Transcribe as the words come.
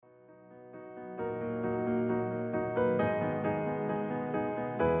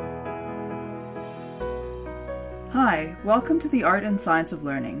Hi, welcome to the Art and Science of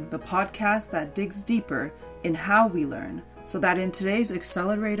Learning, the podcast that digs deeper in how we learn, so that in today's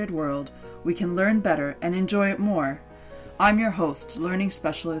accelerated world, we can learn better and enjoy it more. I'm your host, learning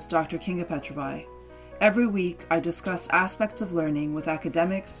specialist Dr. Kinga Petrovai. Every week, I discuss aspects of learning with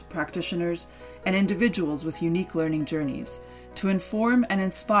academics, practitioners, and individuals with unique learning journeys to inform and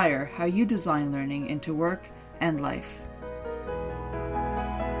inspire how you design learning into work and life.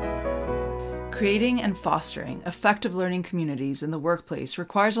 Creating and fostering effective learning communities in the workplace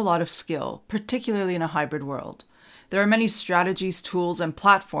requires a lot of skill, particularly in a hybrid world. There are many strategies, tools, and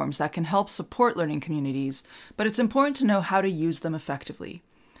platforms that can help support learning communities, but it's important to know how to use them effectively.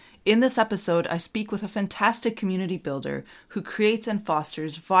 In this episode, I speak with a fantastic community builder who creates and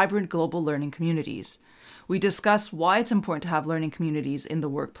fosters vibrant global learning communities. We discuss why it's important to have learning communities in the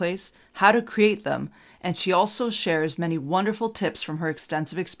workplace, how to create them, and she also shares many wonderful tips from her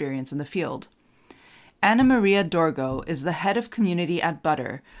extensive experience in the field. Anamaria Dorgo is the head of community at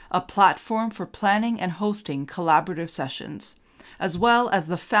Butter, a platform for planning and hosting collaborative sessions, as well as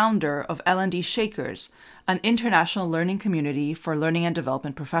the founder of L&D Shakers, an international learning community for learning and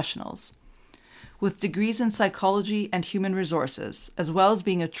development professionals. With degrees in psychology and human resources, as well as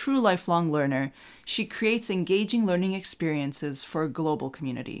being a true lifelong learner, she creates engaging learning experiences for a global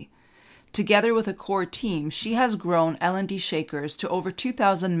community. Together with a core team, she has grown L&D Shakers to over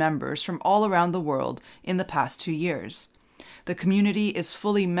 2,000 members from all around the world in the past 2 years. The community is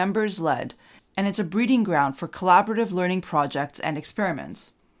fully members-led, and it's a breeding ground for collaborative learning projects and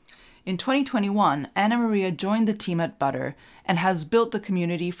experiments. In 2021, Anamaria joined the team at Butter and has built the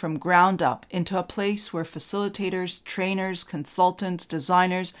community from ground up into a place where facilitators, trainers, consultants,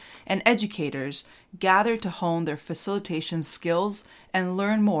 designers, and educators gather to hone their facilitation skills and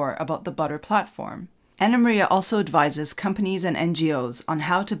learn more about the Butter platform. Anamaria also advises companies and NGOs on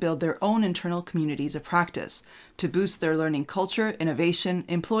how to build their own internal communities of practice to boost their learning culture, innovation,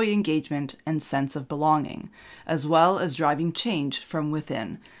 employee engagement, and sense of belonging, as well as driving change from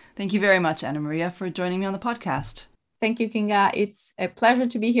within. Thank you very much, Anamaria, for joining me on the podcast. Thank you, Kinga. It's a pleasure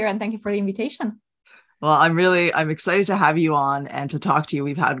to be here, and thank you for the invitation. Well, I'm excited to have you on and to talk to you.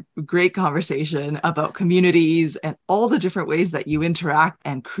 We've had a great conversation about communities and all the different ways that you interact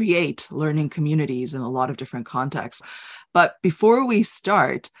and create learning communities in a lot of different contexts. But before we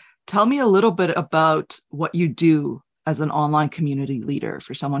start, tell me a little bit about what you do as an online community leader.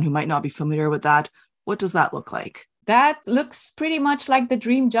 For someone who might not be familiar with that, what does that look like? That looks pretty much like the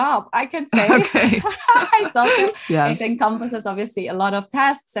dream job, I can say. Okay. It's also, yes. It encompasses obviously a lot of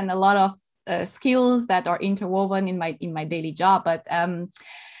tasks and a lot of skills that are interwoven in my daily job. But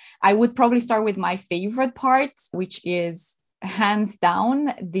I would probably start with my favorite part, which is hands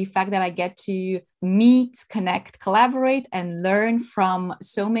down the fact that I get to meet, connect, collaborate, and learn from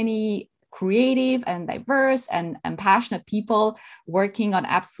so many creative and diverse and passionate people working on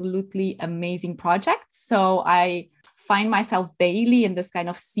absolutely amazing projects. So I find myself daily in this kind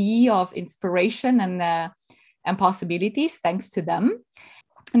of sea of inspiration and possibilities thanks to them.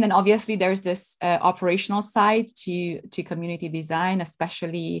 And then obviously there's this operational side to community design,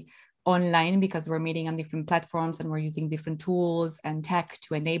 especially online, because we're meeting on different platforms and we're using different tools and tech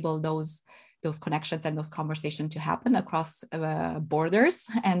to enable those connections and those conversations to happen across borders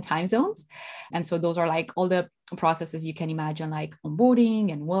and time zones. And so those are like all the processes you can imagine, like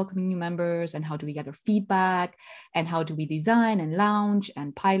onboarding and welcoming new members, and how do we gather feedback, and how do we design and launch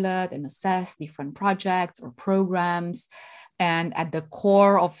and pilot and assess different projects or programs. And at the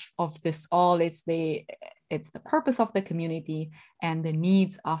core of this all, it's the purpose of the community and the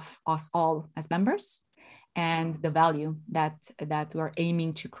needs of us all as members, and the value that we're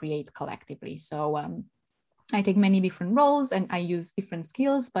aiming to create collectively. So I take many different roles and I use different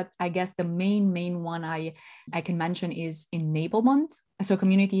skills, but I guess the main one I can mention is enablement. So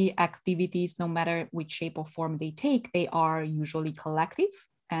community activities, no matter which shape or form they take, they are usually collective,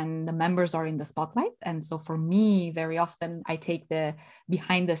 and the members are in the spotlight. And so for me, very often I take the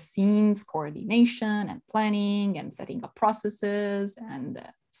behind the scenes coordination and planning and setting up processes and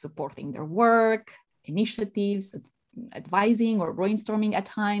supporting their work, initiatives, advising or brainstorming at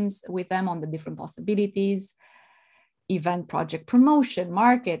times with them on the different possibilities, event project promotion,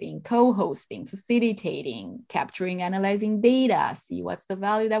 marketing, co-hosting, facilitating, capturing, analyzing data, see what's the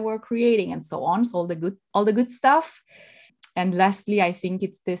value that we're creating, and so on. So all the good stuff. And lastly, I think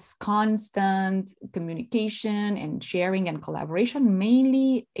it's this constant communication and sharing and collaboration,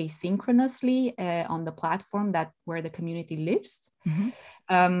 mainly asynchronously on the platform where the community lives.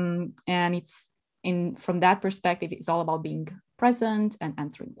 Mm-hmm. And it's from that perspective, it's all about being present and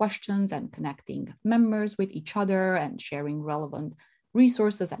answering questions and connecting members with each other and sharing relevant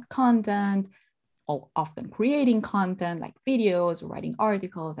resources and content, often creating content like videos, writing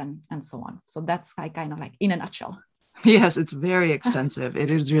articles, and so on. So that's like kind of like in a nutshell. Yes, it's very extensive. It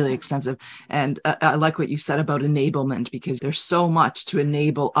is really extensive. And I like what you said about enablement, because there's so much to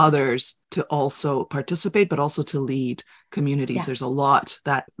enable others to also participate, but also to lead communities. Yeah. There's a lot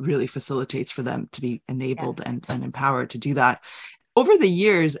that really facilitates for them to be enabled Yes. and empowered to do that. Over the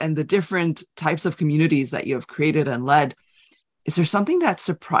years and the different types of communities that you have created and led, is there something that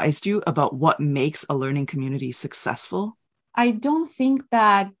surprised you about what makes a learning community successful? I don't think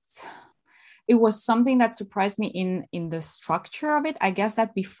that it was something that surprised me in the structure of it. I guess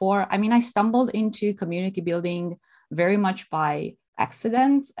that before, I mean, I stumbled into community building very much by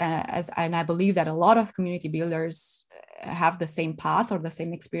accident, and I believe that a lot of community builders have the same path or the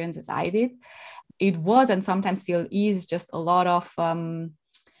same experience as I did. It was, and sometimes still is, just a lot of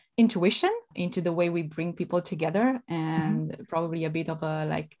intuition into the way we bring people together, and probably a bit of a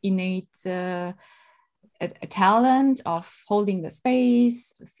like innate a talent of holding the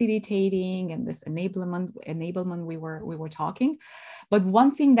space, facilitating, and this enablement we were talking. But one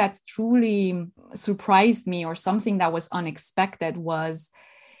thing that truly surprised me, or something that was unexpected, was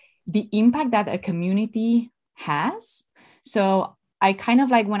the impact that a community has. So I kind of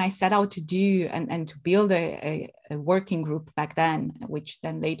like, when I set out to do and to build a working group back then, which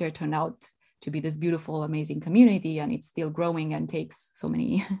then later turned out to be this beautiful, amazing community, and it's still growing and takes so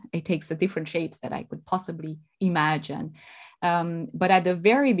many, it takes the different shapes that I could possibly imagine. But at the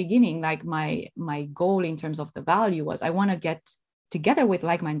very beginning, like my goal in terms of the value was, I want to get together with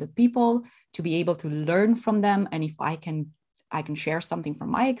like-minded people to be able to learn from them. And if I can share something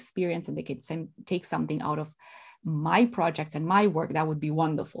from my experience, and they can take something out of my projects and my work, that would be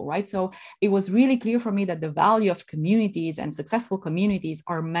wonderful, right? So it was really clear for me that the value of communities and successful communities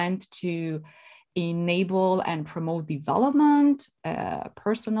are meant to enable and promote development,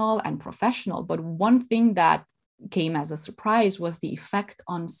 personal and professional. But one thing that came as a surprise was the effect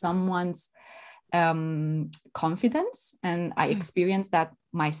on someone's confidence. And I experienced that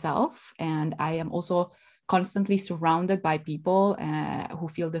myself. And I am also constantly surrounded by people who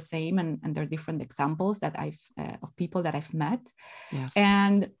feel the same, and there are different examples that of people that I've met. Yes.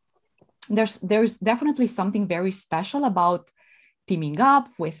 And there's definitely something very special about teaming up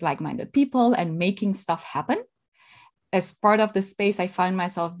with like-minded people and making stuff happen. As part of the space, I find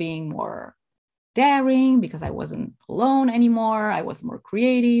myself being more daring because I wasn't alone anymore. I was more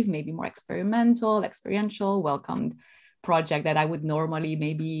creative, maybe more experiential, welcomed project that I would normally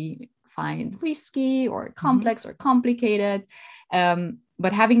maybe find risky or complex or complicated.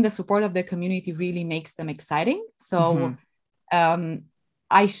 But having the support of the community really makes them exciting. So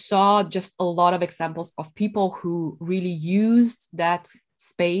I saw just a lot of examples of people who really used that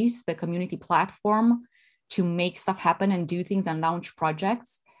space, the community platform, to make stuff happen and do things and launch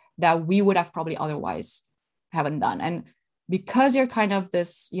projects that we would have probably otherwise haven't done. And because you're kind of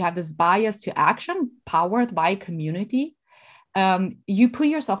you have this bias to action powered by community, you put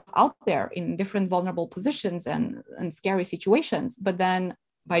yourself out there in different vulnerable positions and scary situations. But then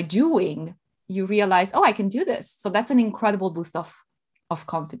by doing, you realize, oh, I can do this. So that's an incredible boost of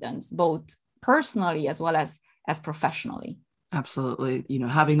confidence, both personally as well as professionally. Absolutely.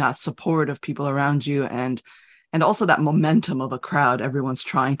 Having that support of people around you, and also that momentum of a crowd, everyone's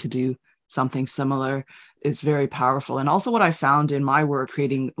trying to do something similar, is very powerful. And also what I found in my work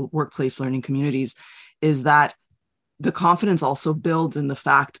creating workplace learning communities is that the confidence also builds in the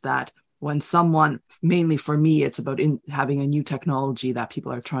fact that when someone, mainly for me, it's about having a new technology that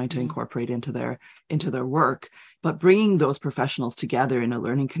people are trying to incorporate into their work, but bringing those professionals together in a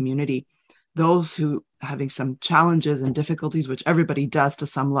learning community, those who having some challenges and difficulties, which everybody does to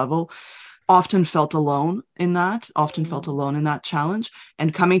some level, often felt alone in that challenge,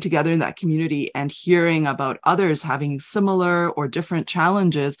 and coming together in that community and hearing about others having similar or different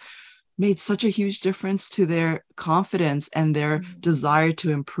challenges made such a huge difference to their confidence and their desire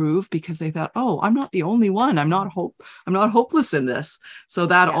to improve, because they thought, oh, I'm not the only one. I'm not hopeless in this. So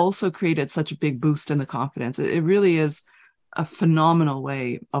that also created such a big boost in the confidence. It really is a phenomenal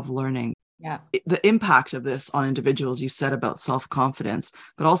way of learning. Yeah. The impact of this on individuals, you said about self-confidence,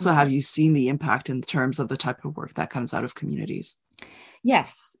 but also have you seen the impact in terms of the type of work that comes out of communities?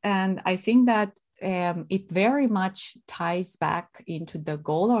 Yes. And I think that it very much ties back into the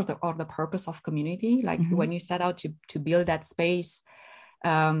goal or the purpose of community. Like when you set out to build that space,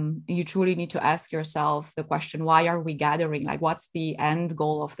 you truly need to ask yourself the question, why are we gathering? Like, what's the end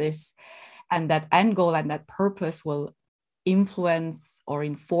goal of this? And that end goal and that purpose will influence or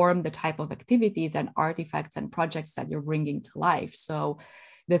inform the type of activities and artifacts and projects that you're bringing to life. So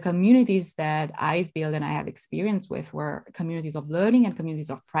the communities that I've built and I have experience with were communities of learning and communities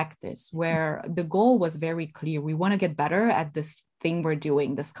of practice, where the goal was very clear. We want to get better at this thing we're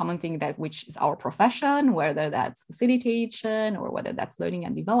doing, this common thing that which is our profession, whether that's facilitation or whether that's learning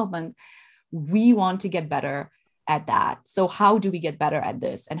and development. We want to get better at that. So how do we get better at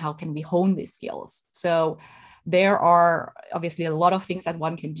this, and how can we hone these skills? So there are obviously a lot of things that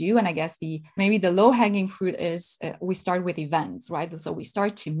one can do. And I guess maybe the low hanging fruit is we start with events, right? So we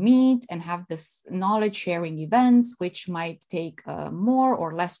start to meet and have this knowledge sharing events, which might take a more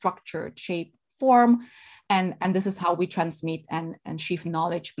or less structured shape form. And this is how we transmit and shift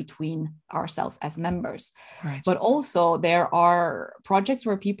knowledge between ourselves as members. Right. But also there are projects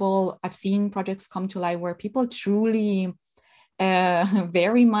where I've seen projects come to life where people truly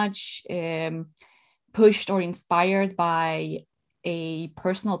very much pushed or inspired by a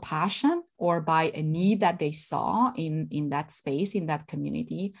personal passion or by a need that they saw in that space, in that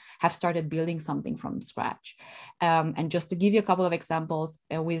community, have started building something from scratch. And just to give you a couple of examples,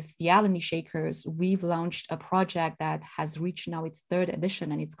 with the L&D Shakers, we've launched a project that has reached now its 3rd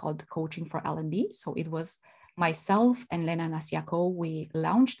edition, and it's called Coaching for L&D. So it was myself and Lena Nasiako, we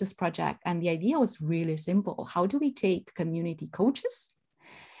launched this project, and the idea was really simple. How do we take community coaches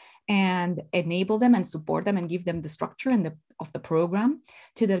and enable them and support them and give them the structure of the program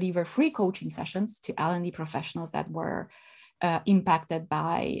to deliver free coaching sessions to L&D professionals that were impacted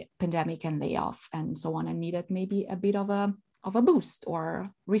by pandemic and layoff and so on, and needed maybe a bit of a boost or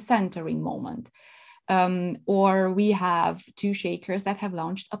recentering moment. Or we have 2 Shakers that have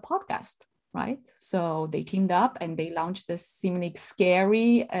launched a podcast, right? So they teamed up and they launched this seemingly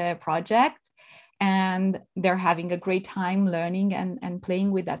scary project, and they're having a great time learning and playing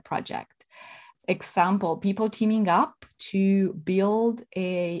with that project. Example, people teaming up to build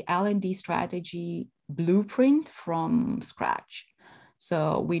a L&D strategy blueprint from scratch.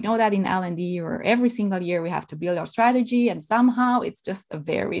 So we know that in L&D, or every single year we have to build our strategy, and somehow it's just a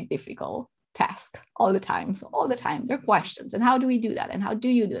very difficult task all the time. So all the time there are questions, and how do we do that? And how do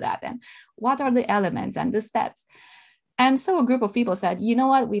you do that? And what are the elements and the steps? And so a group of people said, you know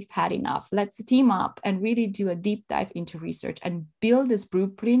what, we've had enough. Let's team up and really do a deep dive into research and build this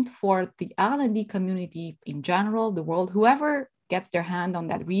blueprint for the L&D community in general, the world, whoever gets their hand on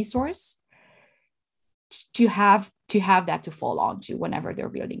that resource, to have that to fall onto whenever they're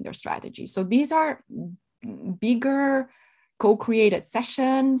building their strategy. So these are bigger co-created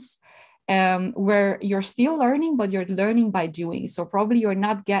sessions where you're still learning, but you're learning by doing. So probably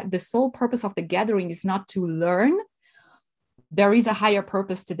the sole purpose of the gathering is not to learn. There is a higher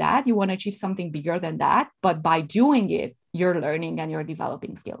purpose to that. You want to achieve something bigger than that. But by doing it, you're learning and you're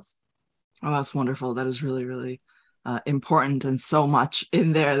developing skills. Oh, that's wonderful. That is really, really important, and so much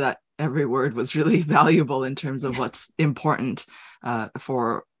in there that every word was really valuable in terms of what's important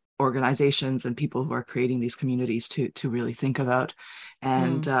for organizations and people who are creating these communities to really think about.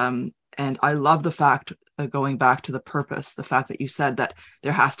 And I love the fact, going back to the purpose, the fact that you said that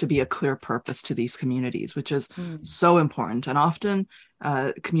there has to be a clear purpose to these communities, which is so important. And often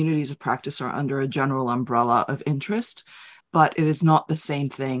communities of practice are under a general umbrella of interest, but it is not the same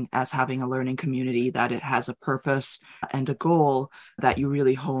thing as having a learning community that it has a purpose and a goal that you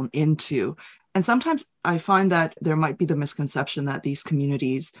really hone into. And sometimes I find that there might be the misconception that these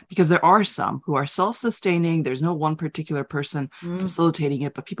communities, because there are some who are self-sustaining, there's no one particular person facilitating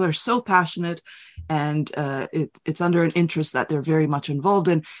it, but people are so passionate, and it's under an interest that they're very much involved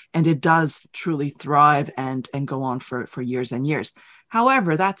in, and it does truly thrive and go on for years and years.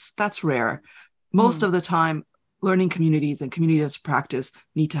 However, that's rare. Most of the time, learning communities and communities of practice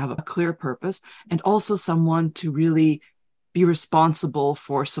need to have a clear purpose, and also someone to really be responsible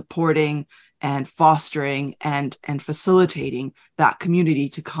for supporting and fostering and facilitating that community,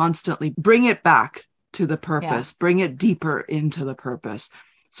 to constantly bring it back to the purpose, bring it deeper into the purpose.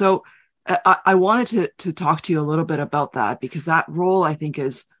 So I wanted to talk to you a little bit about that, because that role, I think,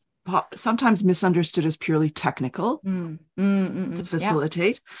 is sometimes misunderstood as purely technical to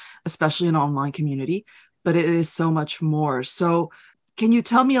facilitate, especially an online community, but it is so much more. So can you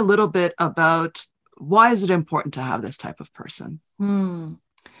tell me a little bit about why is it important to have this type of person?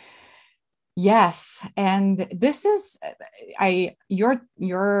 Yes, and this is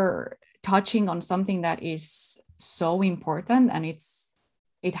you're touching on something that is so important, and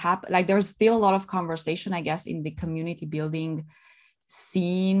there's still a lot of conversation, I guess, in the community building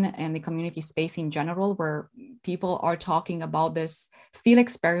scene and the community space in general, where people are talking about this, still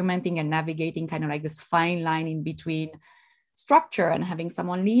experimenting and navigating kind of like this fine line in between structure and having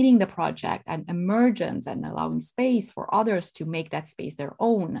someone leading the project, and emergence and allowing space for others to make that space their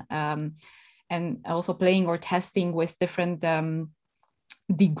own, and also playing or testing with different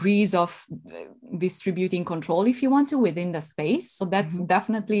degrees of distributing control, if you want to, within the space. So that's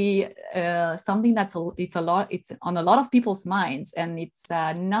definitely something it's on a lot of people's minds, and it's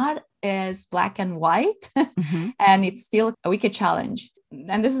not as black and white, and it's still a wicked challenge.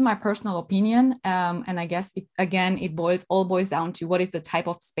 And this is my personal opinion, and I guess it boils down to what is the type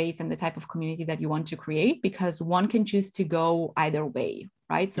of space and the type of community that you want to create, because one can choose to go either way,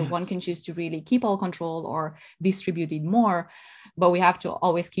 right? So one can choose to really keep all control or distribute it more, but we have to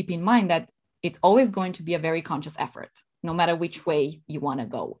always keep in mind that it's always going to be a very conscious effort, no matter which way you want to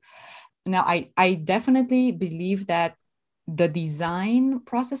go. Now, I definitely believe that the design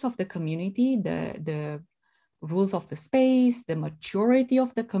process of the community, the rules of the space, the maturity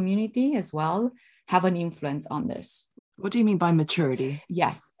of the community as well, have an influence on this. What do you mean by maturity?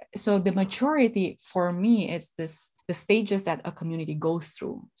 Yes. So the maturity for me is the stages that a community goes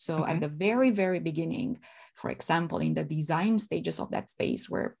through. So at the very, very beginning, for example, in the design stages of that space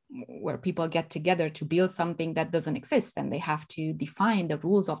where people get together to build something that doesn't exist, and they have to define the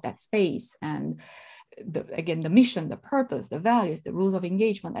rules of that space, and the mission, the purpose, the values, the rules of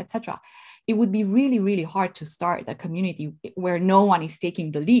engagement, etc. It would be really, really hard to start a community where no one is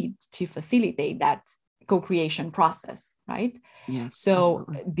taking the lead to facilitate that co-creation process, right? Yes. So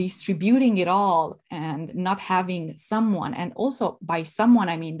absolutely. distributing it all and not having someone, and also by someone,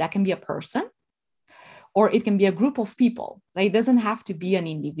 I mean, that can be a person or it can be a group of people. Like, it doesn't have to be an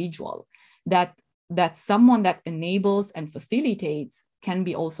individual. That someone that enables and facilitates can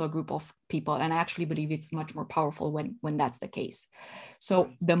be also a group of people. And I actually believe it's much more powerful when that's the case. So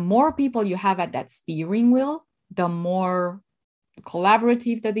the more people you have at that steering wheel, the more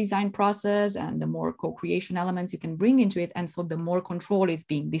collaborative the design process and the more co-creation elements you can bring into it. And so the more control is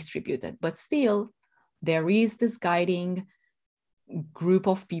being distributed. But still, there is this guiding group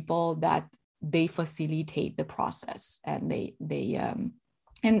of people that they facilitate the process, and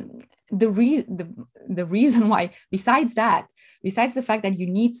and the reason why, besides the fact that you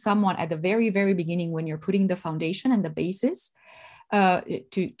need someone at the very, very beginning when you're putting the foundation and the basis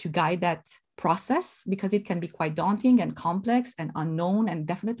to guide that process, because it can be quite daunting and complex and unknown and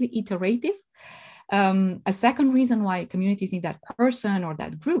definitely iterative. A second reason why communities need that person or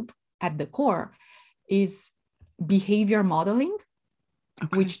that group at the core is behavior modeling,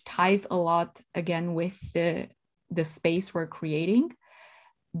 which ties a lot again with the space we're creating,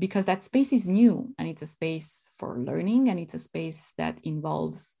 because that space is new and it's a space for learning, and it's a space that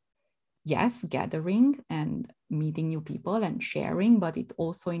involves, yes, gathering and meeting new people and sharing, but it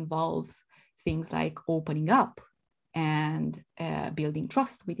also involves things like opening up and building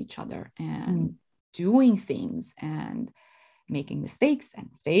trust with each other and doing things and making mistakes and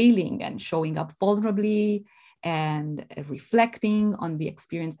failing and showing up vulnerably and reflecting on the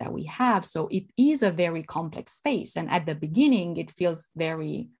experience that we have. So it is a very complex space. And at the beginning, it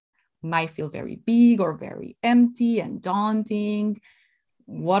might feel very big or very empty and daunting.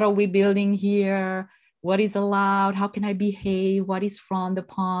 What are we building here? What is allowed? How can I behave? What is frowned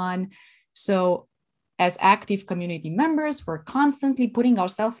upon? So as active community members, we're constantly putting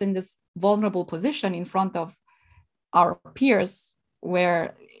ourselves in this vulnerable position in front of our peers,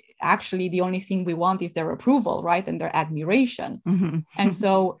 where actually the only thing we want is their approval, right? And their admiration. And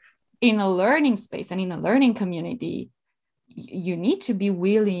so in a learning space and in a learning community, you need to be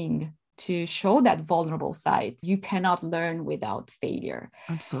willing to show that vulnerable side. You cannot learn without failure.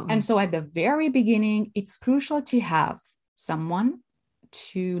 Absolutely. And so at the very beginning, it's crucial to have someone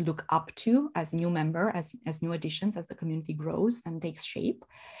to look up to as new member, as new additions, as the community grows and takes shape,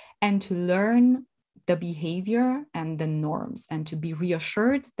 and to learn the behavior and the norms, and to be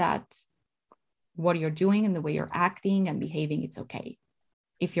reassured that what you're doing and the way you're acting and behaving, it's okay.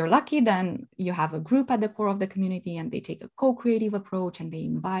 If you're lucky, then you have a group at the core of the community and they take a co-creative approach and they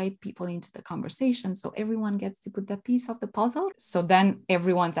invite people into the conversation. So everyone gets to put the piece of the puzzle. So then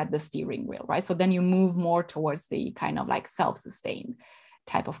everyone's at the steering wheel, right? So then you move more towards the kind of like self-sustained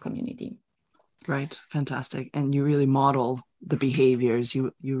type of community. Right. Fantastic. And you really model the behaviors.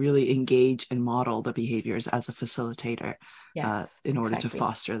 You really engage and model the behaviors as a facilitator, in order to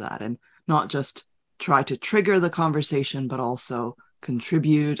foster that, and not just try to trigger the conversation, but also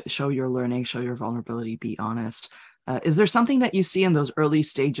contribute, show your learning, show your vulnerability, be honest. Is there something that you see in those early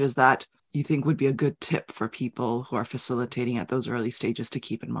stages that you think would be a good tip for people who are facilitating at those early stages to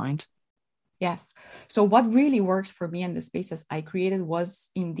keep in mind? Yes. So what really worked for me in the spaces I created was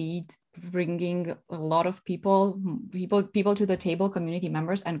indeed bringing a lot of people to the table, community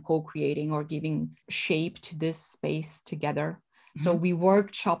members, and co-creating or giving shape to this space together. So we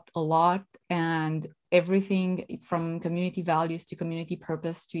workshopped a lot, and everything from community values to community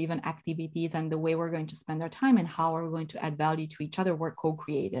purpose to even activities and the way we're going to spend our time and how we're going to add value to each other were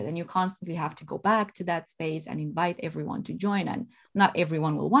co-created. And you constantly have to go back to that space and invite everyone to join. And not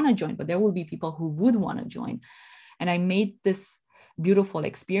everyone will want to join, but there will be people who would want to join. And I made this beautiful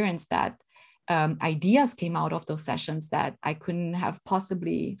experience that ideas came out of those sessions that I couldn't have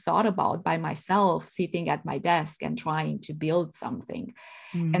possibly thought about by myself, sitting at my desk and trying to build something.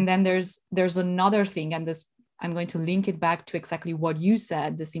 And then there's another thing, and this, I'm going to link it back to exactly what you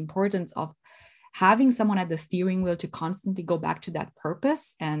said, this importance of having someone at the steering wheel to constantly go back to that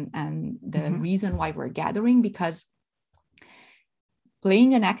purpose and the reason why we're gathering, because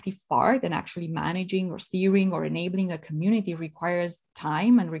playing an active part and actually managing or steering or enabling a community requires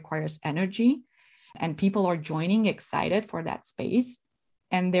time and requires energy. And people are joining excited for that space.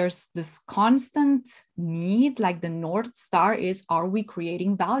 And there's this constant need, like the North Star is, are we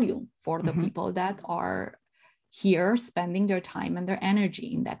creating value for the people that are here spending their time and their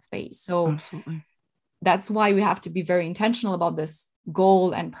energy in that space? So absolutely. That's why we have to be very intentional about this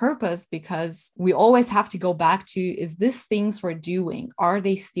goal and purpose, because we always have to go back to, is this things we're doing, are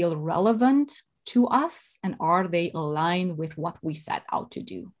they still relevant to us, and are they aligned with what we set out to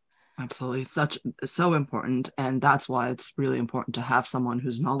do? Absolutely. So important. And that's why it's really important to have someone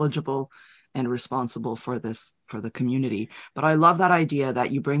who's knowledgeable and responsible for this, for the community. But I love that idea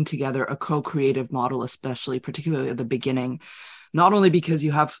that you bring together a co-creative model, especially particularly at the beginning, not only because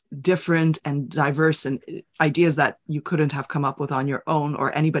you have different and diverse and ideas that you couldn't have come up with on your own,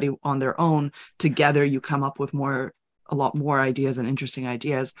 or anybody on their own. Together, you come up with a lot more ideas and interesting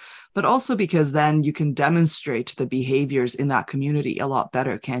ideas, but also because then you can demonstrate the behaviors in that community a lot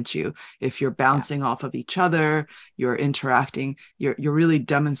better, can't you? If you're bouncing off of each other, you're interacting, you're really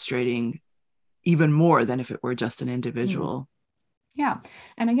demonstrating even more than if it were just an individual. Yeah.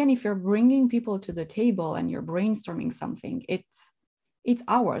 And again, if you're bringing people to the table and you're brainstorming something, it's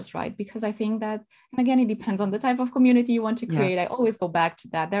ours, right? Because I think that, and again, it depends on the type of community you want to create. Yes. I always go back to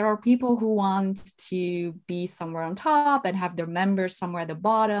that. There are people who want to be somewhere on top and have their members somewhere at the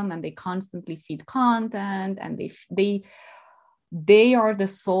bottom, and they constantly feed content, and they are the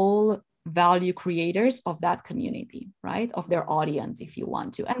sole value creators of that community, right? Of their audience, if you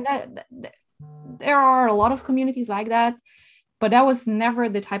want to. And that there are a lot of communities like that. But that was never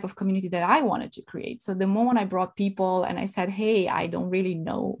the type of community that I wanted to create. So the moment I brought people and I said, hey, I don't really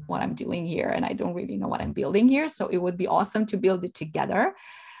know what I'm doing here, and I don't really know what I'm building here, so it would be awesome to build it together.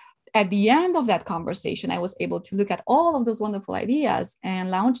 At the end of that conversation, I was able to look at all of those wonderful ideas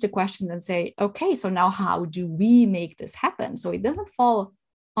and launch the questions and say, okay, so now how do we make this happen? So it doesn't fall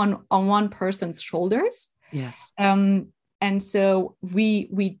on one person's shoulders. Yes. And so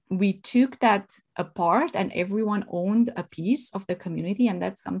we took that apart, and everyone owned a piece of the community. And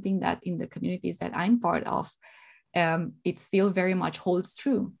that's something that in the communities that I'm part of, it still very much holds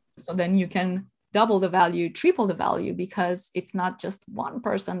true. So then you can double the value, triple the value, because it's not just one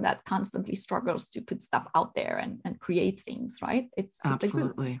person that constantly struggles to put stuff out there and create things, right? It's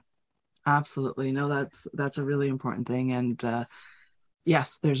absolutely. Absolutely. No, that's a really important thing. And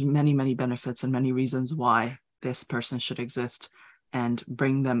yes, there's many benefits and many reasons why this person should exist, and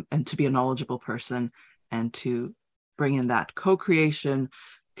bring them, and to be a knowledgeable person, and to bring in that co-creation,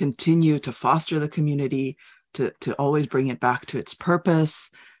 continue to foster the community, to always bring it back to its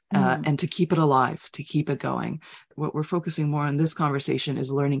purpose, and to keep it alive, to keep it going. What we're focusing more on this conversation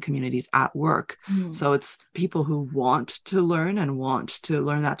is learning communities at work. So it's people who want to learn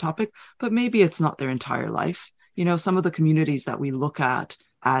that topic, but maybe it's not their entire life. You know, some of the communities that we look at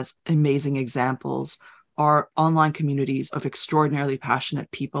as amazing examples are online communities of extraordinarily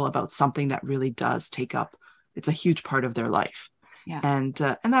passionate people about something that really does take up, it's a huge part of their life. And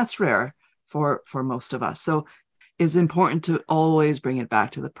that's rare for most of us. So it's important to always bring it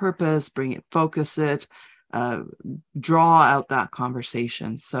back to the purpose, focus it, draw out that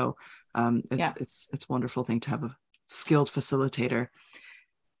conversation. So it's a wonderful thing to have a skilled facilitator.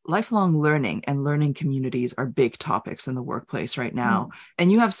 Lifelong learning and learning communities are big topics in the workplace right now.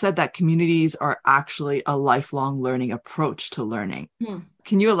 And you have said that communities are actually a lifelong learning approach to learning.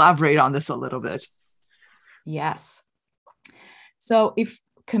 Can you elaborate on this a little bit? Yes. So if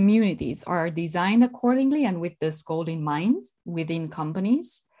communities are designed accordingly and with this goal in mind within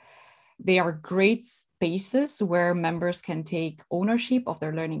companies, they are great spaces where members can take ownership of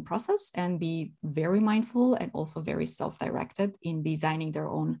their learning process and be very mindful and also very self-directed in designing their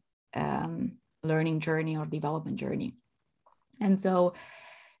own learning journey or development journey. And so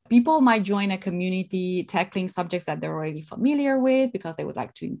people might join a community tackling subjects that they're already familiar with because they would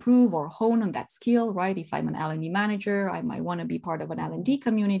like to improve or hone on that skill, right? If I'm an L&D manager, I might want to be part of an L&D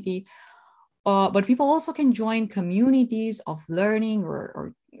community. But people also can join communities of learning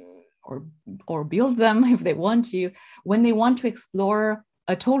or build them if they want to, when they want to explore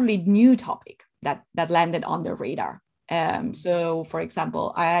a totally new topic that landed on their radar. So, for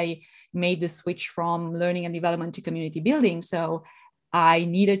example, I made the switch from learning and development to community building. So I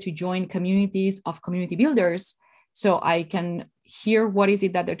needed to join communities of community builders so I can hear what is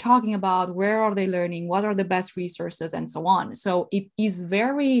it that they're talking about, where are they learning, what are the best resources, and so on. So it is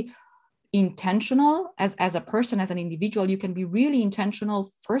very intentional as a person, as an individual. You can be really intentional,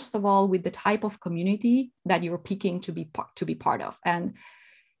 first of all, with the type of community that you're picking to be part of. And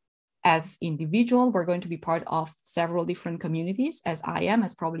as individual, we're going to be part of several different communities, as I am,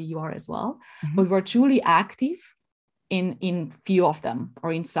 as probably you are as well. Mm-hmm. But we're truly active in few of them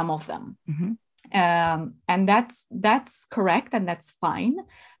or in some of them. Mm-hmm. And that's correct, and that's fine,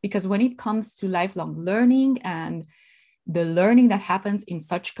 because when it comes to lifelong learning and the learning that happens in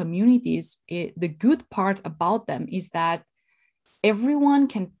such communities, the good part about them is that everyone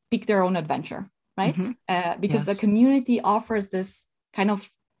can pick their own adventure, right? Mm-hmm. Because the community offers this kind of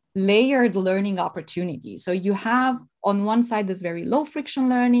layered learning opportunity. So you have on one side this very low friction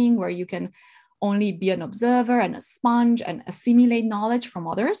learning where you can only be an observer and a sponge and assimilate knowledge from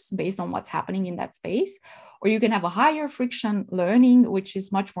others based on what's happening in that space. Or you can have a higher friction learning, which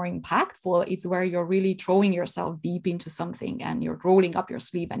is much more impactful. It's where you're really throwing yourself deep into something and you're rolling up your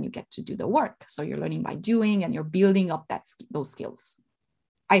sleeve and you get to do the work. So you're learning by doing and you're building up those skills.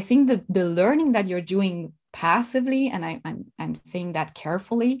 I think that the learning that you're doing passively, and I'm saying that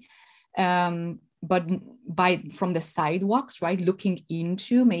carefully, but from the sidewalks, right? Looking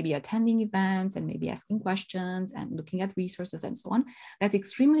into maybe attending events and maybe asking questions and looking at resources and so on. That's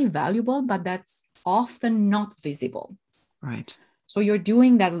extremely valuable, but that's often not visible. Right. So you're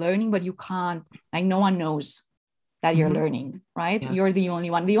doing that learning, but you can't, like no one knows that you're learning, right? Yes. You're the only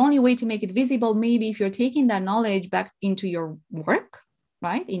one. The only way to make it visible, maybe if you're taking that knowledge back into your work,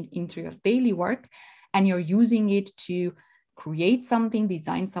 right? Into your daily work, and you're using it to create something,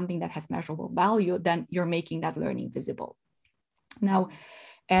 design something that has measurable value, then you're making that learning visible. Now,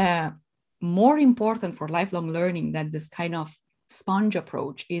 more important for lifelong learning than this kind of sponge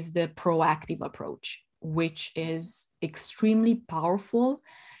approach is the proactive approach, which is extremely powerful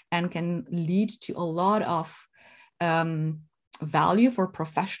and can lead to a lot of value for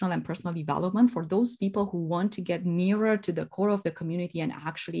professional and personal development for those people who want to get nearer to the core of the community and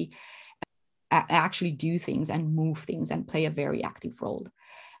actually do things and move things and play a very active role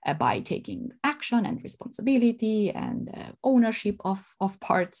by taking action and responsibility and ownership of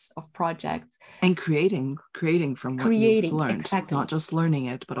parts of projects. And creating from what you've learned, exactly. Not just learning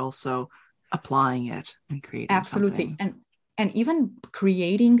it, but also applying it and creating absolutely something. And even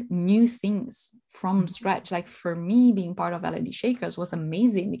creating new things from scratch. Like for me, being part of L&D Shakers was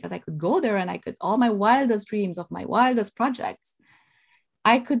amazing because I could go there and I could, all my wildest dreams of my wildest projects,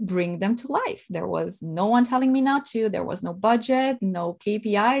 I could bring them to life. There was no one telling me not to. There was no budget, no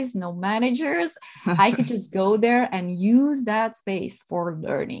KPIs, no managers. I could just go there and use that space for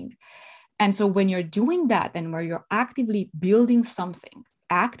learning. And so when you're doing that and where you're actively building something,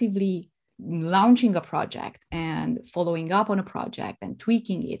 actively launching a project and following up on a project and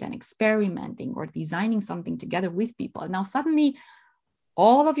tweaking it and experimenting or designing something together with people, now suddenly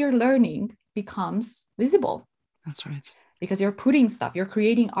all of your learning becomes visible. That's right. Because you're putting stuff, you're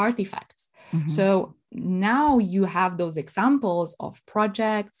creating artifacts. Mm-hmm. So now you have those examples of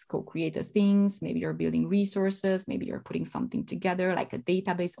projects, co-created things. Maybe you're building resources. Maybe you're putting something together, like a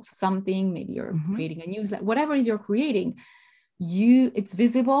database of something. Maybe you're creating a newsletter, whatever it is you're creating, it's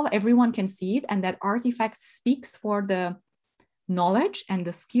visible. Everyone can see it. And that artifact speaks for the knowledge and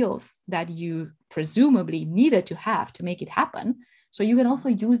the skills that you presumably needed to have to make it happen. So you can also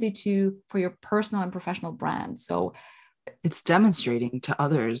use it for your personal and professional brand. So it's demonstrating to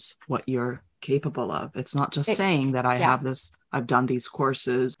others what you're capable of. It's not just saying that I have this, I've done these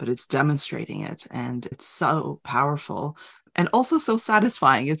courses, but it's demonstrating it. And it's so powerful and also so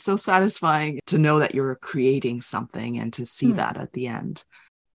satisfying. It's so satisfying to know that you're creating something and to see that at the end.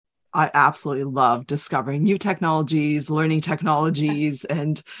 I absolutely love discovering new technologies, learning technologies,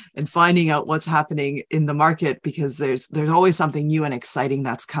 and finding out what's happening in the market, because there's always something new and exciting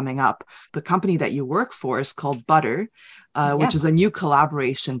that's coming up. The company that you work for is called Butter, which is a new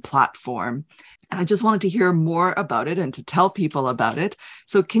collaboration platform. And I just wanted to hear more about it and to tell people about it.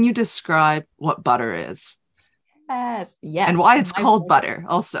 So can you describe what Butter is? Yes. And why it's called Butter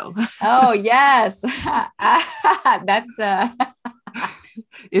also. Oh, yes. That's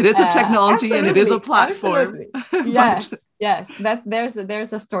It is a technology and it is a Absolutely, platform. absolutely. But Yes. That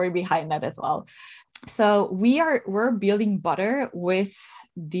there's a story behind that as well. So we're building Butter with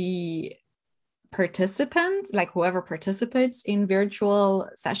the participants, like whoever participates in virtual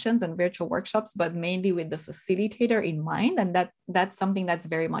sessions and virtual workshops, but mainly with the facilitator in mind. And that's something that's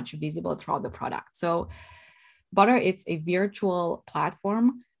very much visible throughout the product. So Butter, it's a virtual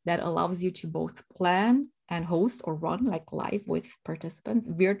platform that allows you to both plan and host or run like live with participants,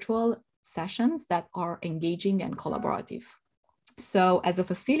 virtual sessions that are engaging and collaborative. So as a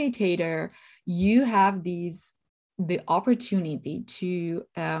facilitator, you have the opportunity to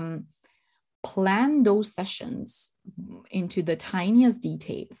plan those sessions into the tiniest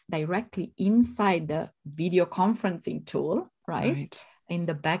details directly inside the video conferencing tool, right? In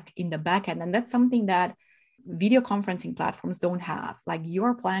the back end. And that's something that video conferencing platforms don't have. Like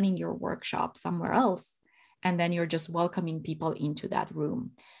you're planning your workshop somewhere else, and then you're just welcoming people into that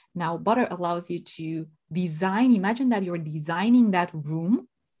room. Now, Butter allows you to design, imagine that you're designing that room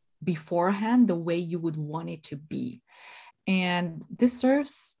beforehand the way you would want it to be. And this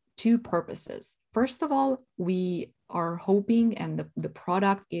serves two purposes. First of all, we are hoping, and the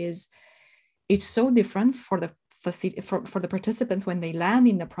product it's so different for the for the participants when they land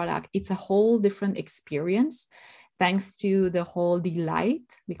in the product. It's a whole different experience thanks to the whole delight,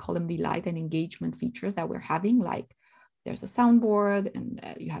 we call them delight and engagement features that we're having. Like there's a soundboard and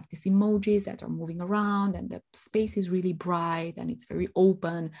you have these emojis that are moving around, and the space is really bright and it's very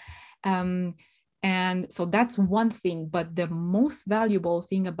open. And so that's one thing. But the most valuable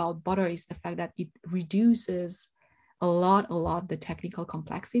thing about Butter is the fact that it reduces a lot the technical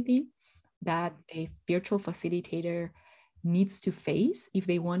complexity that a virtual facilitator needs to face if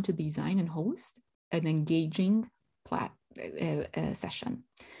they want to design and host an engaging session.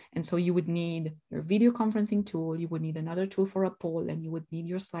 And so you would need your video conferencing tool, you would need another tool for a poll, and you would need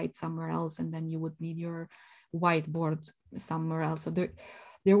your slides somewhere else, and then you would need your whiteboard somewhere else. So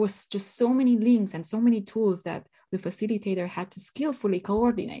there was just so many links and so many tools that the facilitator had to skillfully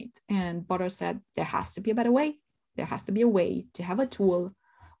coordinate. And Butter said, there has to be a better way. There has to be a way to have a tool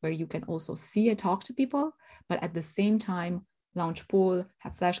where you can also see and talk to people, but at the same time, launch poll,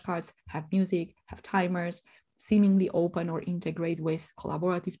 have flashcards, have music, have timers, seemingly open or integrate with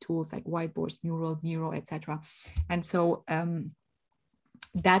collaborative tools like whiteboards, Mural, Miro, etc. And so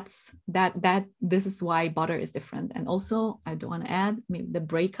this is why Butter is different. And also, I do want to add, maybe the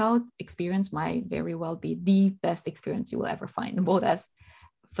breakout experience might very well be the best experience you will ever find, both as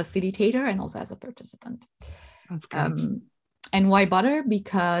facilitator and also as a participant. That's great. And why Butter?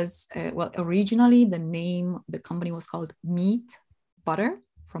 Because, originally the company was called Meet Butter,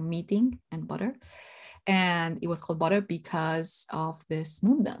 from meeting and butter. And it was called Butter because of the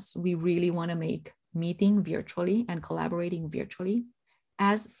smoothness. We really want to make meeting virtually and collaborating virtually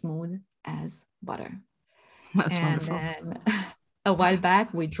as smooth as butter. That's wonderful. And then a while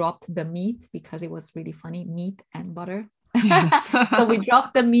back, we dropped the meat because it was really funny, meat and butter. Yes. So we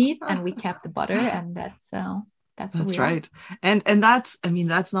dropped the meat and we kept the butter, and that's right. And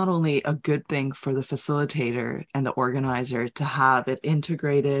that's not only a good thing for the facilitator and the organizer to have it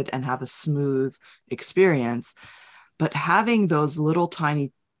integrated and have a smooth experience, but having those little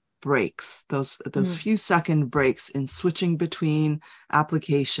tiny breaks, those few second breaks in switching between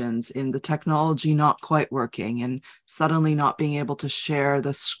applications, in the technology not quite working and suddenly not being able to share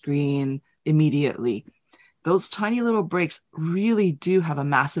the screen immediately. Those tiny little breaks really do have a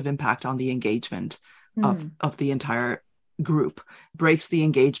massive impact on the engagement of the entire group. Breaks the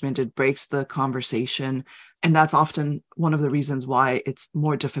engagement, it breaks the conversation. And that's often one of the reasons why it's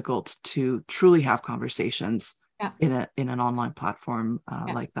more difficult to truly have conversations in an online platform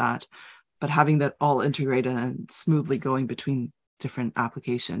like that. But having that all integrated and smoothly going between different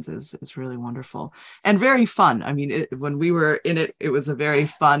applications is really wonderful and very fun. I mean, when we were in it, it was a very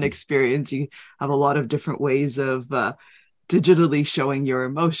fun experience. You have a lot of different ways of digitally showing your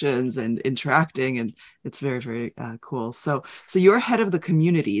emotions and interacting, and it's very, very cool. So you're head of the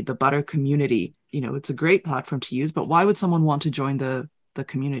community, the Butter community. It's a great platform to use, but why would someone want to join the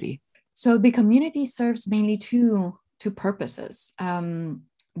community? So the community serves mainly two purposes.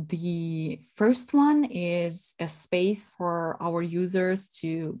 The first one is a space for our users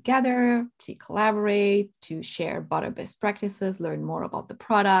to gather, to collaborate, to share Butter best practices, learn more about the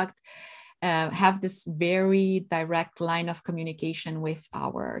product, have this very direct line of communication with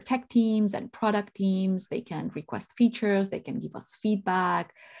our tech teams and product teams. They can request features, they can give us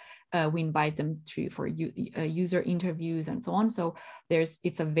feedback. We invite them for user interviews and so on. So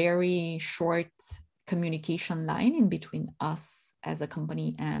it's a very short communication line in between us as a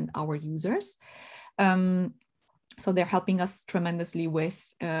company and our users. So they're helping us tremendously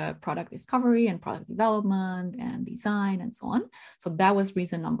with product discovery and product development and design and so on. So that was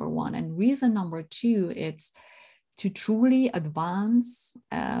reason number one. And reason number two, it's to truly advance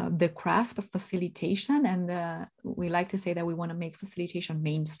the craft of facilitation. And we like to say that we want to make facilitation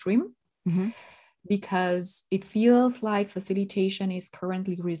mainstream. Mm-hmm. Because it feels like facilitation is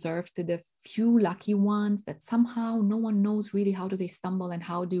currently reserved to the few lucky ones that somehow no one knows really how do they stumble and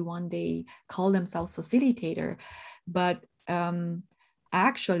how do one day call themselves facilitator. But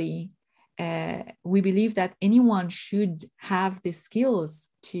actually, we believe that anyone should have the skills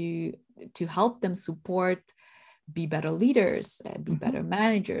to help them support, be better leaders, be better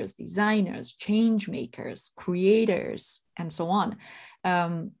managers, designers, change makers, creators, and so on.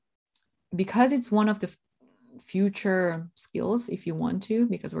 Because it's one of the future skills, if you want to,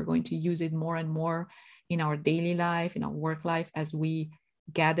 because we're going to use it more and more in our daily life, in our work life, as we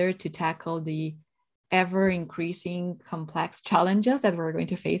gather to tackle the ever increasing complex challenges that we're going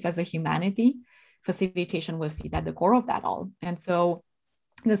to face as a humanity. Facilitation will sit at the core of that all. And so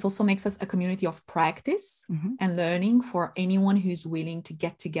this also makes us a community of practice and learning for anyone who's willing to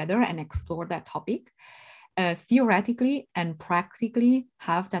get together and explore that topic. Theoretically and practically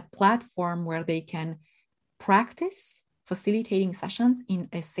have that platform where they can practice facilitating sessions in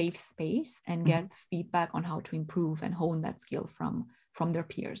a safe space and get feedback on how to improve and hone that skill from their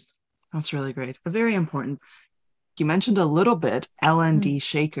peers. That's really great. Very important. You mentioned a little bit L&D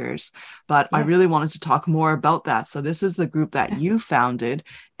Shakers, but yes. I really wanted to talk more about that. So this is the group that you founded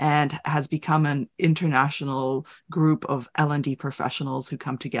and has become an international group of L&D professionals who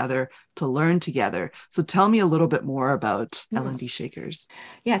come together to learn together. So tell me a little bit more about L&D Shakers.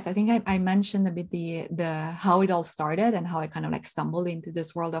 Yes, I think I mentioned a bit the how it all started and how I kind of like stumbled into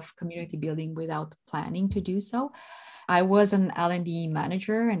this world of community building without planning to do so. I was an L&D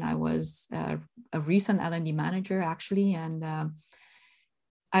manager, and I was a recent L&D manager actually, and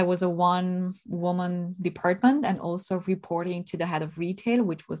I was a one-woman department and also reporting to the head of retail,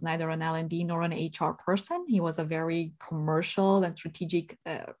 which was neither an L&D nor an HR person. He was a very commercial and strategic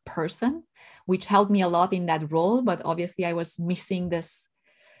person, which helped me a lot in that role. But obviously I was missing this.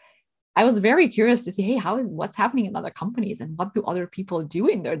 I was very curious to see, hey, what's happening in other companies and what do other people do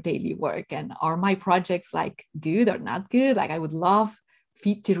in their daily work? And are my projects like good or not good? Like I would love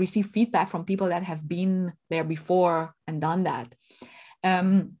to receive feedback from people that have been there before and done that.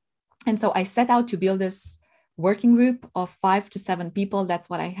 And so I set out to build this working group of 5 to 7 people. That's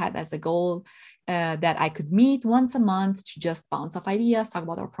what I had as a goal, that I could meet once a month to just bounce off ideas, talk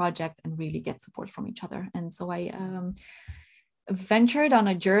about our projects, and really get support from each other. And so I ventured on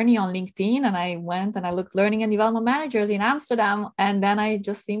a journey on LinkedIn, and I went and I looked learning and development managers in Amsterdam. And then I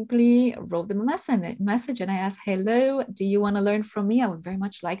just simply wrote them a message and I asked, hello, do you want to learn from me? I would very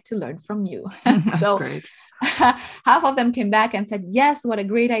much like to learn from you. That's great. Half of them came back and said, yes, what a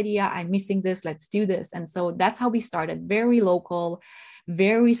great idea. I'm missing this. Let's do this. And so that's how we started. Very local,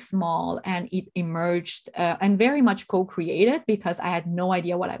 very small, and it emerged and very much co-created because I had no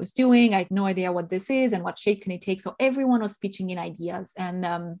idea what I was doing. I had no idea what this is and what shape can it take. So everyone was pitching in ideas. And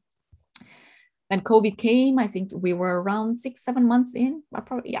when COVID came, I think we were around 6-7 months in,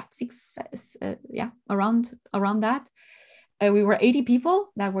 probably, around that. We were 80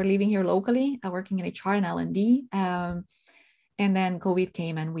 people that were living here locally, working in HR and L&D. And then COVID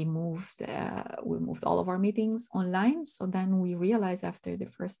came and we moved all of our meetings online. So then we realized after the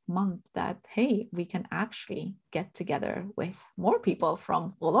first month that, hey, we can actually get together with more people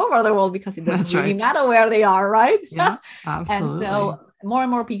from all over the world because it doesn't really matter where they are, right? Yeah, absolutely. And so more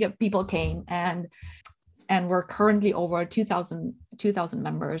and more people came, and we're currently over 2,000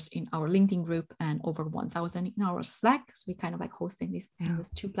 members in our LinkedIn group and over 1,000 in our Slack. So we kind of like hosting these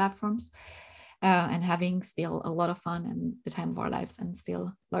 2 platforms. And having still a lot of fun and the time of our lives and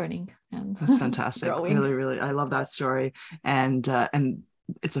still learning. And that's fantastic. Really, really, I love that story. And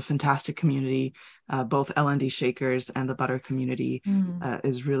it's a fantastic community. Both L&D Shakers and the Butter community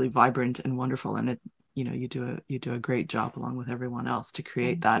is really vibrant and wonderful. And you do a great job along with everyone else to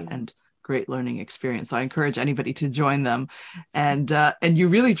create and great learning experience. So I encourage anybody to join them. And you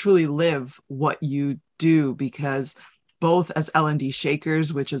really truly live what you do, because both as L&D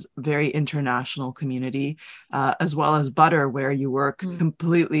Shakers, which is very international community, as well as Butter, where you work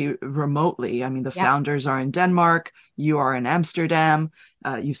completely remotely. I mean, the founders are in Denmark, you are in Amsterdam.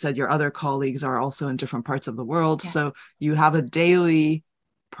 You said your other colleagues are also in different parts of the world. Yes. So you have a daily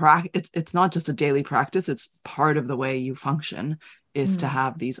practice. It's not just a daily practice, it's part of the way you function is to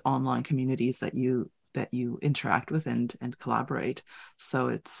have these online communities that you interact with and collaborate. So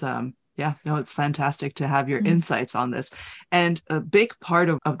it's it's fantastic to have your insights on this. And a big part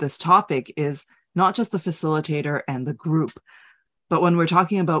of this topic is not just the facilitator and the group, but when we're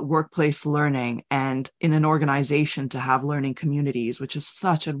talking about workplace learning and in an organization to have learning communities, which is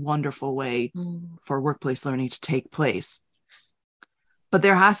such a wonderful way for workplace learning to take place. But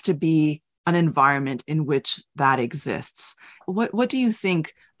there has to be an environment in which that exists. What do you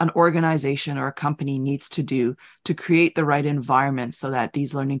think an organization or a company needs to do to create the right environment so that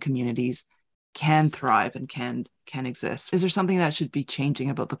these learning communities can thrive and can exist? Is there something that should be changing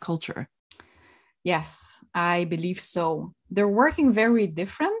about the culture? Yes, I believe so. They're working very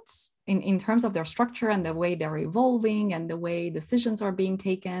different in terms of their structure and the way they're evolving and the way decisions are being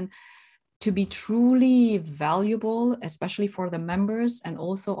taken. To be truly valuable, especially for the members and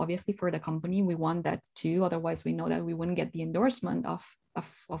also obviously for the company, we want that too. Otherwise, we know that we wouldn't get the endorsement of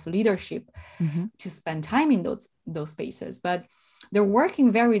leadership to spend time in those spaces. But they're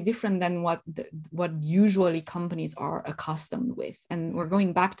working very different than what usually companies are accustomed with. And we're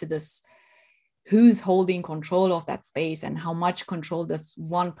going back to this: who's holding control of that space and how much control does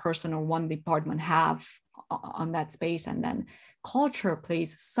one person or one department have on that space? And then culture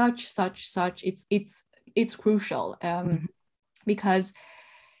plays such it's crucial, because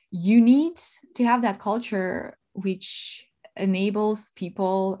you need to have that culture which enables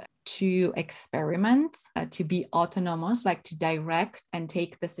people to experiment, to be autonomous, like to direct and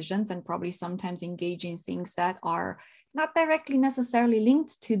take decisions, and probably sometimes engage in things that are not directly necessarily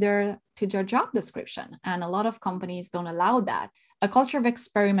linked to their job description. And a lot of companies don't allow that. A culture of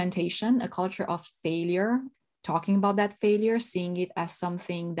experimentation, a culture of failure, talking about that failure, seeing it as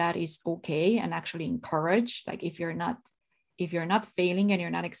something that is okay and actually encourage. Like if you're not failing and you're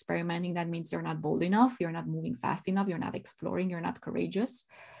not experimenting, that means you're not bold enough, you're not moving fast enough, you're not exploring, you're not courageous.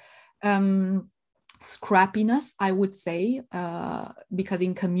 Scrappiness, I would say, because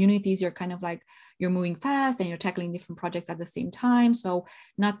in communities, you're kind of like, you're moving fast and you're tackling different projects at the same time. So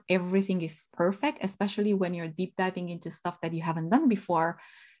not everything is perfect, especially when you're deep diving into stuff that you haven't done before.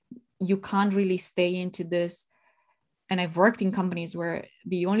 You can't really stay into this. And I've worked in companies where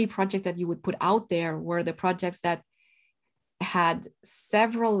the only project that you would put out there were the projects that had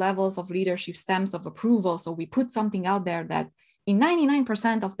several levels of leadership stamps of approval. So we put something out there that in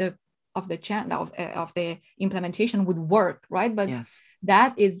 99% of the implementation would work, right? But yes,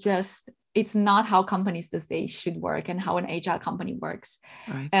 that is just, it's not how companies these days should work and how an agile company works.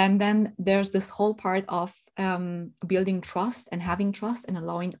 right. And then there's this whole part of building trust and having trust and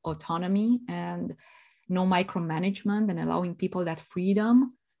allowing autonomy and no micromanagement, and allowing people that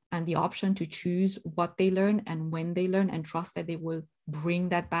freedom and the option to choose what they learn and when they learn, and trust that they will bring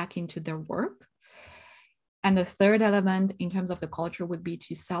that back into their work. And the third element in terms of the culture would be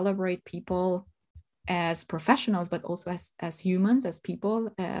to celebrate people as professionals, but also as humans, as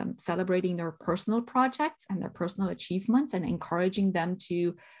people, celebrating their personal projects and their personal achievements, and encouraging them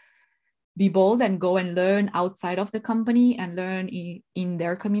to be bold and go and learn outside of the company and learn in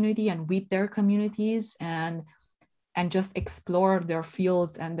their community and with their communities, and just explore their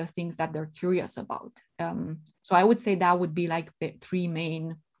fields and the things that they're curious about. So I would say that would be like the three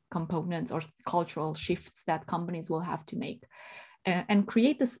main components or cultural shifts that companies will have to make, and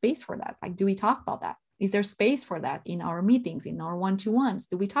create the space for that. Like, do we talk about that? Is there space for that in our meetings, in our one-to-ones?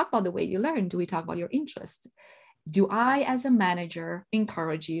 Do we talk about the way you learn? Do we talk about your interests? Do I, as a manager,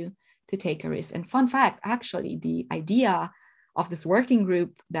 encourage you to take a risk? And fun fact, actually, the idea of this working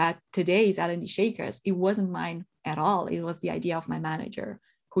group that today is L&D Shakers, it wasn't mine at all. It was the idea of my manager,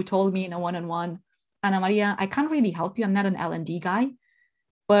 who told me in a one-on-one, Anamaria, I can't really help you. I'm not an L&D guy,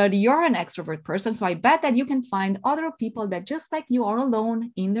 but you're an extrovert person. So I bet that you can find other people that just like you are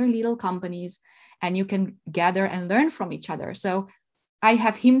alone in their little companies, and you can gather and learn from each other. So I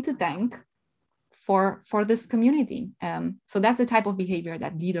have him to thank for this community. So that's the type of behavior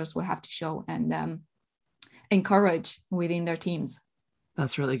that leaders will have to show and encourage within their teams.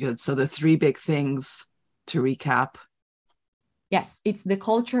 That's really good. So the three big things, to recap. Yes, it's the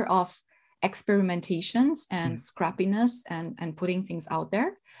culture of experimentations and scrappiness and putting things out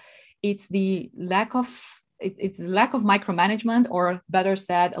there. It's the lack of micromanagement, or better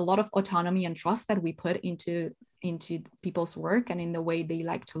said, a lot of autonomy and trust that we put into people's work and in the way they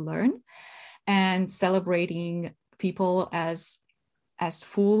like to learn, and celebrating people as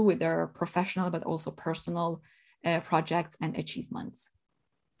full with their professional but also personal projects and achievements.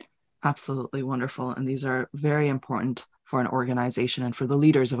 Absolutely wonderful. And these are very important for an organization and for the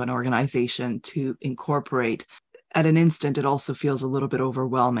leaders of an organization to incorporate. At an instant, it also feels a little bit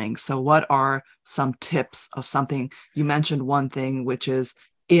overwhelming. So what are some tips of something? You mentioned one thing, which is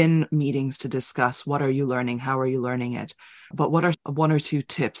in meetings to discuss, what are you learning? How are you learning it? But what are one or two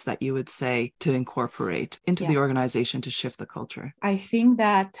tips that you would say to incorporate into the Yes. organization to shift the culture? I think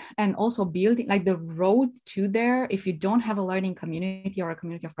that, and also building like the road to there, if you don't have a learning community or a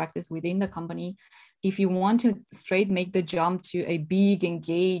community of practice within the company, if you want to straight make the jump to a big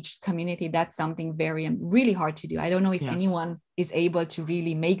engaged community, that's something very really hard to do. I don't know if anyone is able to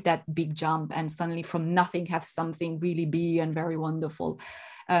really make that big jump and suddenly from nothing have something really big and very wonderful.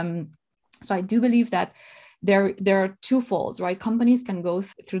 So I do believe that there are two folds, right? Companies can go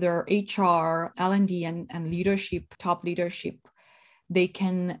through their HR, L&D, and leadership, top leadership. They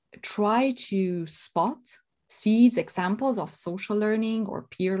can try to spot seeds, examples of social learning or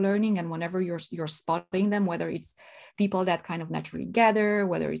peer learning. And whenever you're spotting them, whether it's people that kind of naturally gather,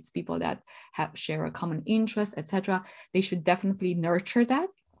 whether it's people that share a common interest, etc., they should definitely nurture that.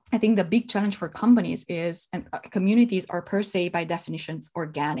 I think the big challenge for companies is, and communities are per se by definitions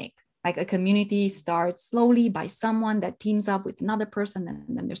organic. Like a community starts slowly by someone that teams up with another person,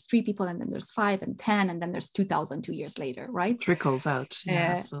 and then there's 3 people, and then there's 5 and 10, and then there's 2,000 2 years later, right? Trickles out.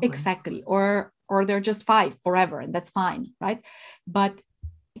 Yeah, absolutely. Exactly. Or they're just 5 forever, and that's fine, right? But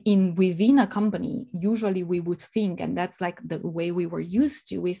within a company, usually we would think, and that's like the way we were used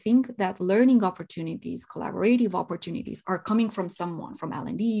to, we think that learning opportunities, collaborative opportunities are coming from someone, from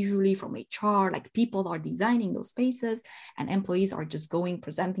L&D, usually from HR, like people are designing those spaces and employees are just going,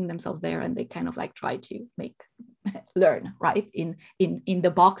 presenting themselves there, and they kind of like try to learn, right? In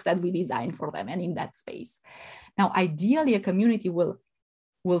the box that we design for them and in that space. Now, ideally, a community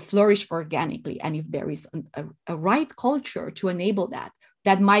will flourish organically. And if there is a right culture to enable that,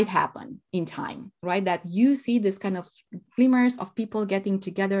 that might happen in time, right? That you see this kind of glimmers of people getting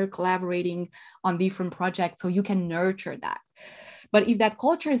together, collaborating on different projects, so you can nurture that. But if that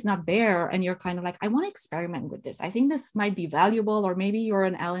culture is not there and you're kind of like, I want to experiment with this, I think this might be valuable, or maybe you're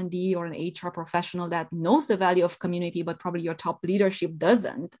an L&D or an HR professional that knows the value of community, but probably your top leadership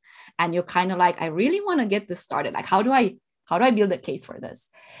doesn't. And you're kind of like, I really want to get this started. Like, how do I build a case for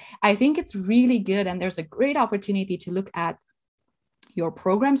this? I think it's really good. And there's a great opportunity to look at your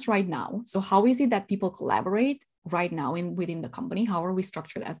programs right now. So how is it that people collaborate right now within the company? How are we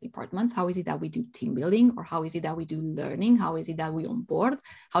structured as departments? How is it that we do team building? Or how is it that we do learning? How is it that we onboard?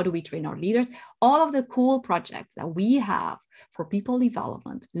 How do we train our leaders? All of the cool projects that we have for people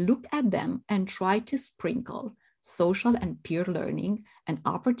development, look at them and try to sprinkle social and peer learning and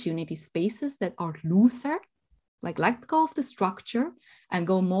opportunity spaces that are looser. Like let go of the structure and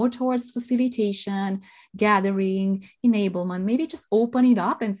go more towards facilitation, gathering, enablement. Maybe just open it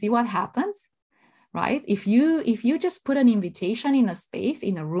up and see what happens, right? If you just put an invitation in a space,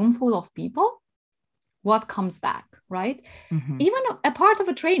 in a room full of people, what comes back, right? Mm-hmm. Even a part of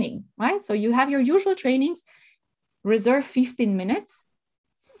a training, right? So you have your usual trainings, reserve 15 minutes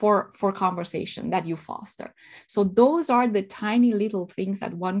for conversation that you foster. So those are the tiny little things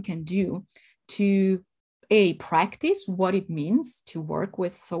that one can do to practice what it means to work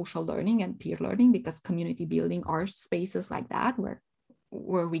with social learning and peer learning, because community building are spaces like that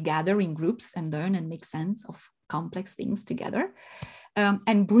where we gather in groups and learn and make sense of complex things together,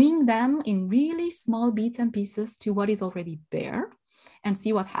 and bring them in really small bits and pieces to what is already there and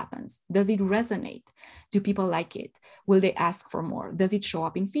see what happens. Does it resonate? Do people like it? Will they ask for more? Does it show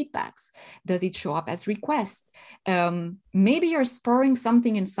up in feedbacks? Does it show up as requests? Maybe you're spurring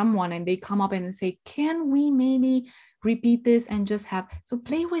something in someone and they come up and say, can we maybe repeat this and just have, so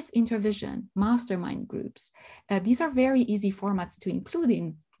play with intervision, mastermind groups. These are very easy formats to include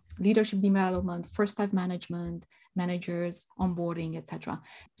in leadership development, first-time management, managers, onboarding, etc.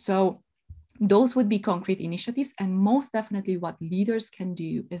 So those would be concrete initiatives. And most definitely what leaders can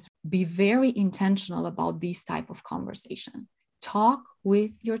do is be very intentional about this type of conversation. Talk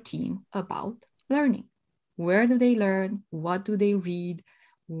with your team about learning. Where do they learn? What do they read?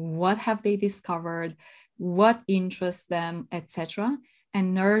 What have they discovered? What interests them, etc.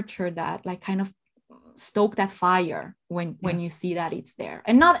 And nurture that, like kind of stoke that fire when you see that it's there.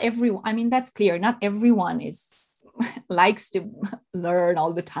 And not everyone, I mean, that's clear. Not everyone likes to learn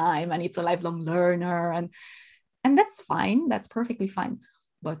all the time, and it's a lifelong learner, and that's fine. That's perfectly fine.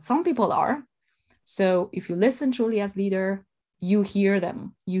 But some people are. So if you listen truly as leader, you hear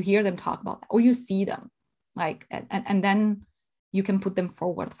them talk about that, or you see them, like, and then you can put them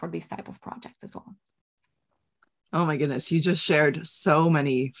forward for this type of projects as well. Oh my goodness, you just shared so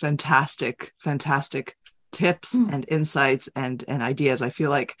many fantastic tips and insights and ideas. I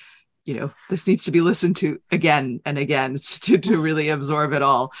feel like, this needs to be listened to again and again to really absorb it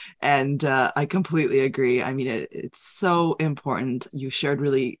all. And I completely agree. I mean, it's so important. You shared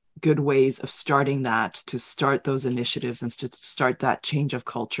really good ways of starting that, to start those initiatives and to start that change of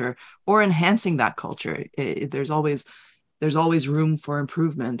culture or enhancing that culture. There's always there's always room for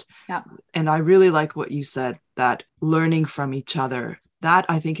improvement. Yeah. And I really like what you said, that learning from each other, that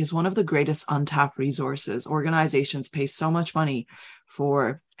I think is one of the greatest untapped resources. Organizations pay so much money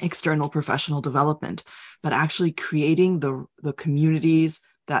for external professional development, but actually creating the communities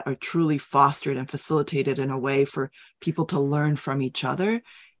that are truly fostered and facilitated in a way for people to learn from each other,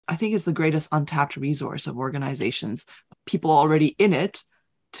 I think is the greatest untapped resource of organizations. People already in it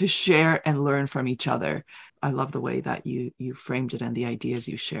to share and learn from each other. I love the way that you framed it and the ideas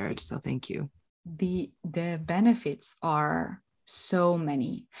you shared. So thank you. The benefits are so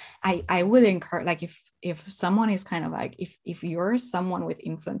many. I would encourage, like, if someone is kind of like, if you're someone with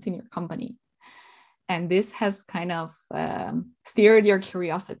influence in your company and this has kind of stirred your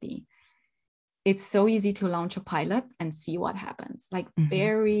curiosity, it's so easy to launch a pilot and see what happens. Like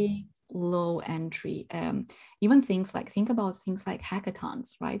very low entry. Even think about things like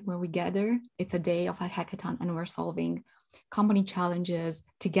hackathons, right? Where we gather, it's a day of a hackathon and we're solving company challenges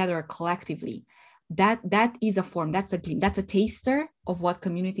together collectively. That is a form, that's a taster of what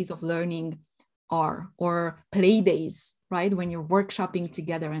communities of learning are, or play days, right? When you're workshopping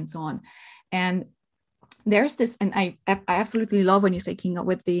together and so on. And there's this, and I absolutely love when you say, Kinga,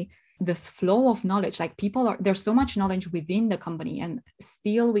 with this flow of knowledge, like there's so much knowledge within the company, and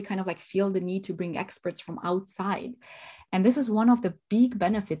still we kind of like feel the need to bring experts from outside. And this is one of the big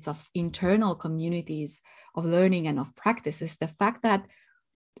benefits of internal communities of learning and of practice, is the fact that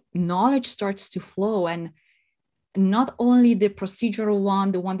knowledge starts to flow, and not only the procedural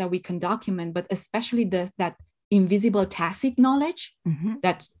one, the one that we can document, but especially that invisible tacit knowledge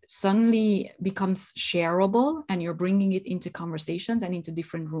that suddenly becomes shareable, and you're bringing it into conversations and into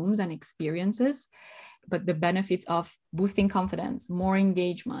different rooms and experiences. But the benefits of boosting confidence, more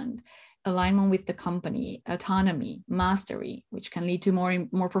engagement, alignment with the company, autonomy, mastery, which can lead to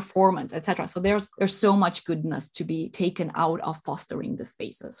more performance, etc. So there's so much goodness to be taken out of fostering the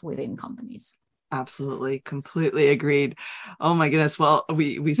spaces within companies. Absolutely. Completely agreed. Oh my goodness. Well,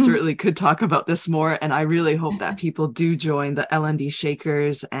 we certainly could talk about this more. And I really hope that people do join the L&D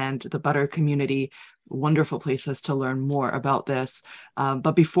Shakers and the Butter community. Wonderful places to learn more about this.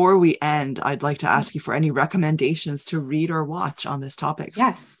 But before we end, I'd like to ask you for any recommendations to read or watch on this topic.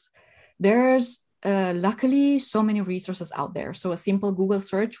 Yes. There's luckily so many resources out there. So a simple Google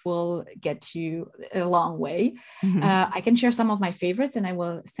search will get you a long way. I can share some of my favorites, and I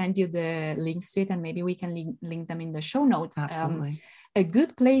will send you the links to it, and maybe we can link them in the show notes. Absolutely. A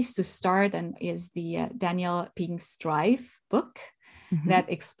good place to start is the Daniel Pink's Drive book that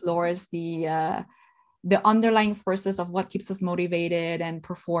explores the underlying forces of what keeps us motivated and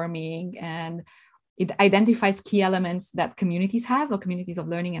performing, and it identifies key elements that communities have, or communities of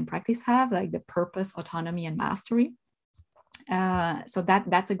learning and practice have, like the purpose, autonomy, and mastery. So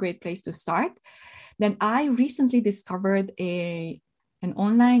that's a great place to start. Then I recently discovered an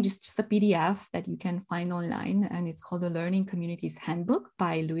online, just a PDF that you can find online, and it's called the Learning Communities Handbook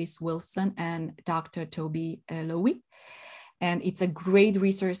by Louise Wilson and Dr. Toby Lowy. And it's a great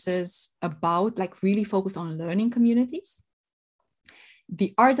resources about, like, really focus on learning communities.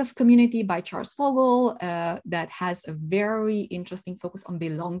 The Art of Community by Charles Vogel, that has a very interesting focus on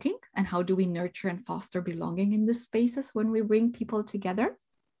belonging, and how do we nurture and foster belonging in the spaces when we bring people together.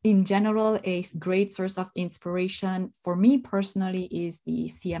 In general, a great source of inspiration for me personally is the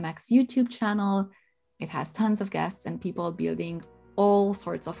CMX YouTube channel. It has tons of guests and people building all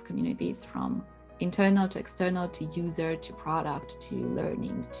sorts of communities, from internal to external to user to product to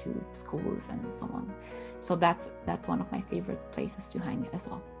learning to schools and so on. So that's one of my favorite places to hang as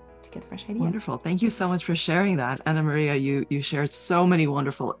well, to get fresh ideas. Wonderful. Thank you so much for sharing that. Anamaria, you shared so many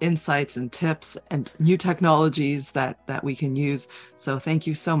wonderful insights and tips and new technologies that we can use. So thank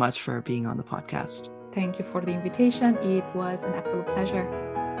you so much for being on the podcast. Thank you for the invitation. It was an absolute pleasure.